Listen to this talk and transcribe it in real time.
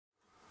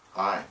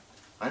Hi,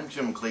 I'm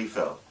Jim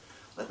Kleefeld.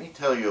 Let me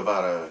tell you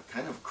about a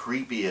kind of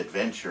creepy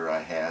adventure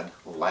I had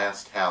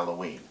last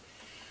Halloween.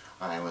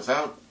 I was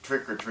out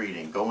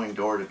trick-or-treating, going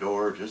door to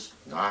door, just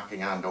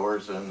knocking on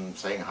doors and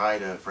saying hi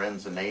to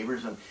friends and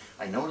neighbors, and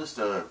I noticed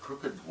a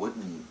crooked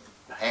wooden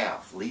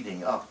path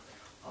leading up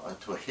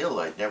to a hill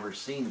I'd never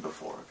seen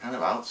before, kind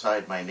of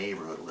outside my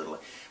neighborhood a little. I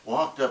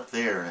walked up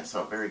there and I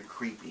saw a very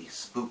creepy,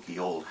 spooky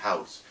old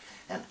house,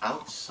 and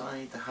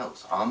outside the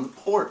house, on the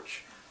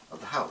porch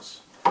of the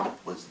house,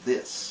 was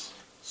this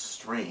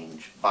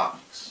strange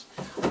box.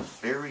 A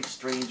very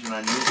strange and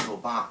unusual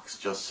box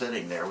just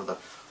sitting there with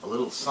a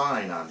little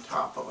sign on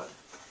top of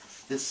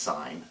it. This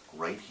sign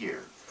right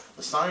here.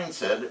 The sign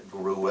said,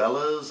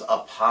 Gruella's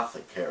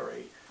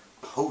Apothecary,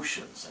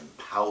 potions and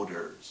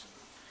powders.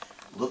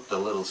 Looked a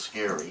little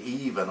scary,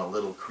 even a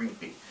little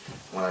creepy.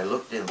 When I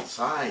looked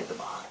inside the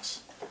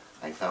box,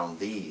 I found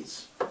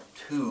these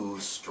two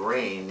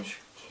strange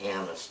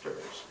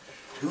canisters.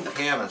 Two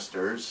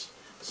canisters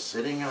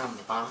sitting on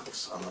the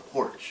box on the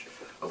porch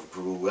of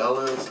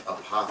Gruella's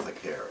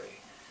Apothecary.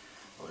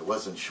 Well, I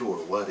wasn't sure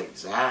what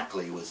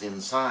exactly was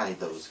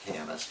inside those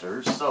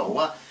canisters,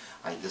 so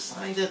I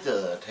decided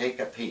to take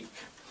a peek.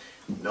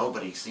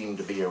 Nobody seemed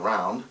to be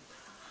around.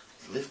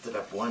 Lifted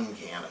up one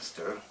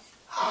canister.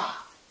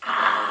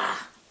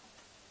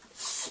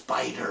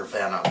 Spider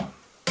venom.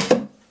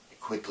 I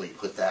quickly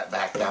put that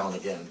back down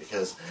again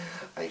because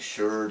I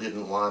sure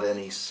didn't want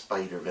any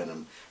spider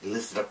venom. I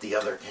lifted up the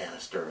other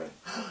canister and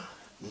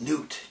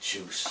newt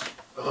juice.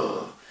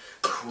 Ugh,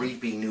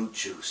 creepy newt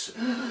juice.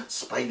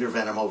 Spider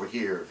venom over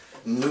here.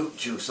 Newt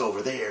juice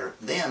over there.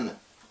 Then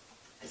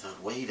I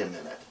thought, wait a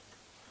minute.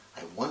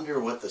 I wonder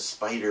what the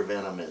spider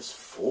venom is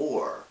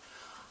for.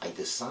 I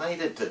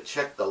decided to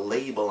check the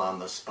label on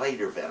the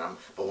spider venom,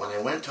 but when I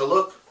went to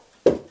look,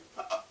 the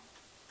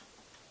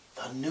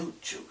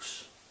newt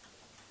juice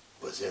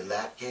was in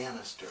that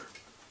canister.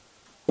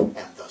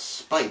 And the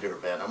spider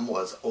venom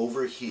was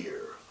over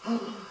here.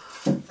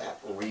 That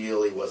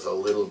really was a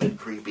little bit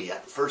creepy.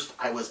 At first,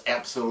 I was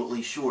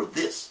absolutely sure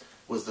this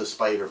was the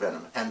spider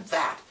venom, and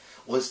that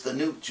was the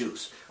newt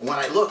juice. And when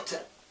I looked,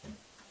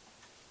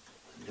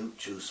 the newt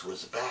juice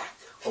was back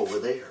over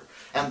there,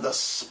 and the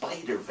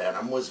spider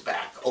venom was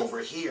back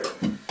over here.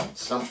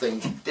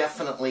 Something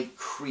definitely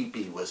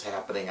creepy was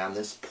happening on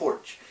this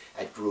porch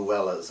at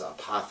Gruella's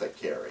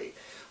Apothecary.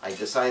 I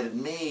decided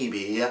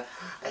maybe the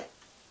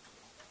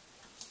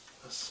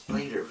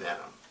spider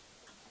venom.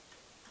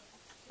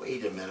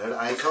 Wait a minute,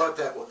 I thought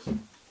that was...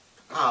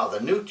 the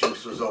newt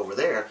juice was over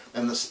there,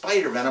 and the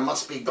spider venom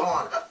must be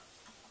gone.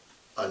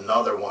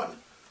 Another one.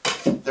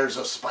 There's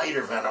a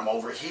spider venom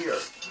over here.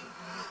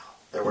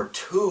 There were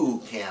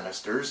two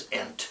canisters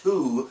and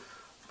two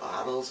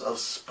bottles of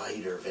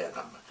spider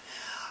venom.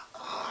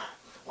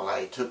 Well,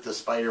 I took the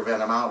spider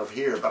venom out of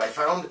here, but I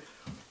found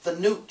the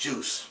newt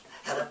juice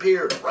had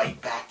appeared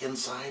right back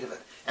inside of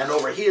it. And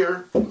over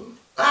here,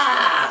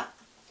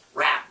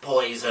 rat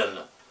poison.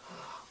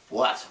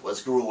 What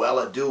was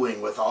Gruella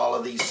doing with all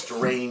of these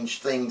strange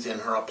things in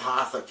her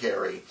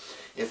apothecary?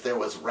 If there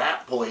was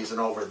rat poison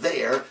over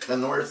there,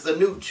 then where's the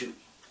newt juice?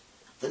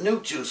 The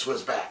newt juice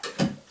was back.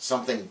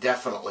 Something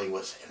definitely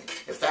was in it.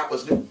 If that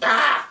was new...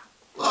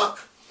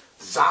 Look!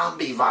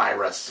 Zombie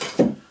virus.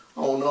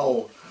 Oh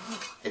no.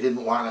 I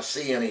didn't want to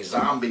see any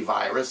zombie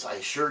virus.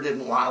 I sure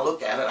didn't want to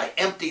look at it. I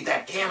emptied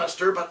that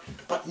canister,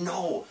 but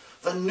no.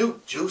 The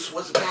newt juice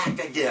was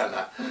back again.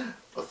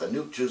 If the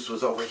newt juice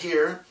was over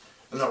here,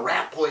 and the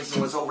rat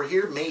poison was over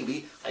here,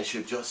 maybe I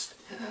should just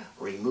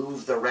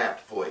remove the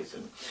rat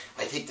poison.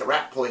 I take the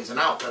rat poison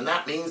out, and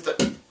that means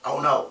that...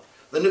 Oh no.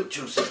 The newt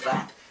juice is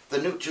back.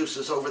 The newt juice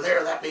is over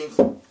there. That means...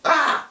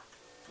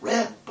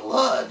 Red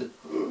blood?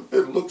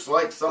 It looks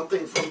like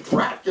something from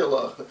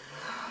Dracula.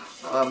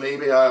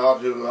 Maybe I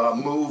ought to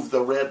move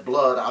the red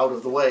blood out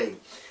of the way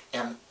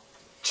and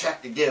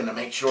check again to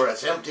make sure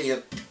it's empty.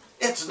 And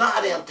it's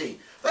not empty.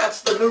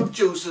 That's the newt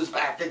juice is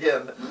back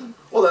again.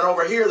 Well, then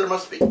over here there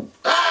must be...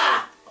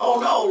 Oh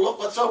no, look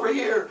what's over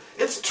here.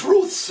 It's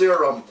truth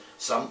serum.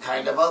 Some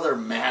kind of other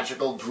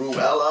magical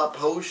Gruella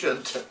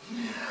potion.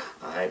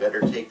 I better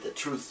take the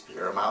truth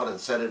serum out and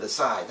set it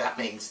aside. That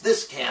means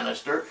this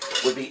canister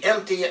would be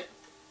empty.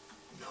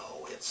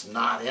 No, it's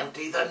not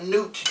empty. The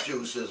newt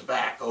juice is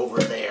back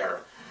over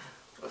there.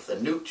 If the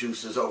newt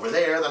juice is over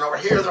there, then over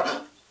here,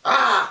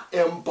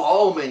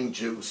 embalming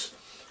juice.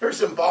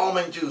 There's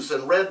embalming juice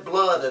and red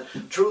blood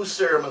and truth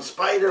serum and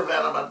spider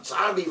venom and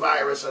zombie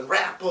virus and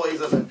rat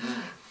poison.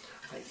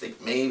 I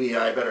think maybe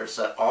I better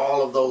set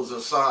all of those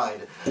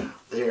aside.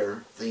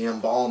 There, the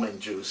embalming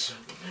juice.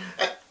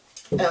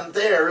 And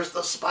there's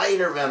the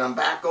spider venom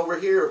back over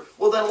here.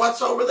 Well, then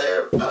what's over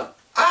there?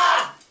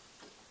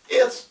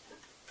 It's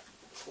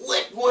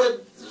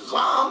liquid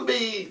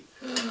zombie.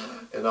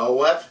 You know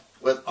what?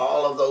 With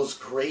all of those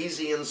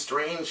crazy and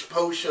strange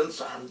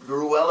potions on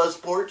Gruella's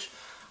porch,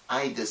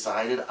 I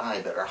decided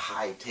I better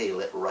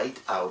hightail it right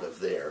out of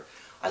there.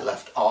 I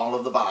left all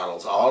of the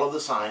bottles, all of the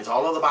signs,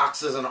 all of the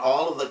boxes, and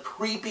all of the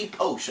creepy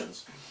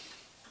potions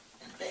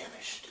and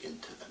vanished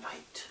into the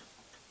night.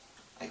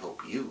 I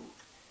hope you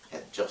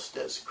just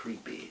as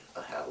creepy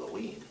a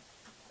Halloween.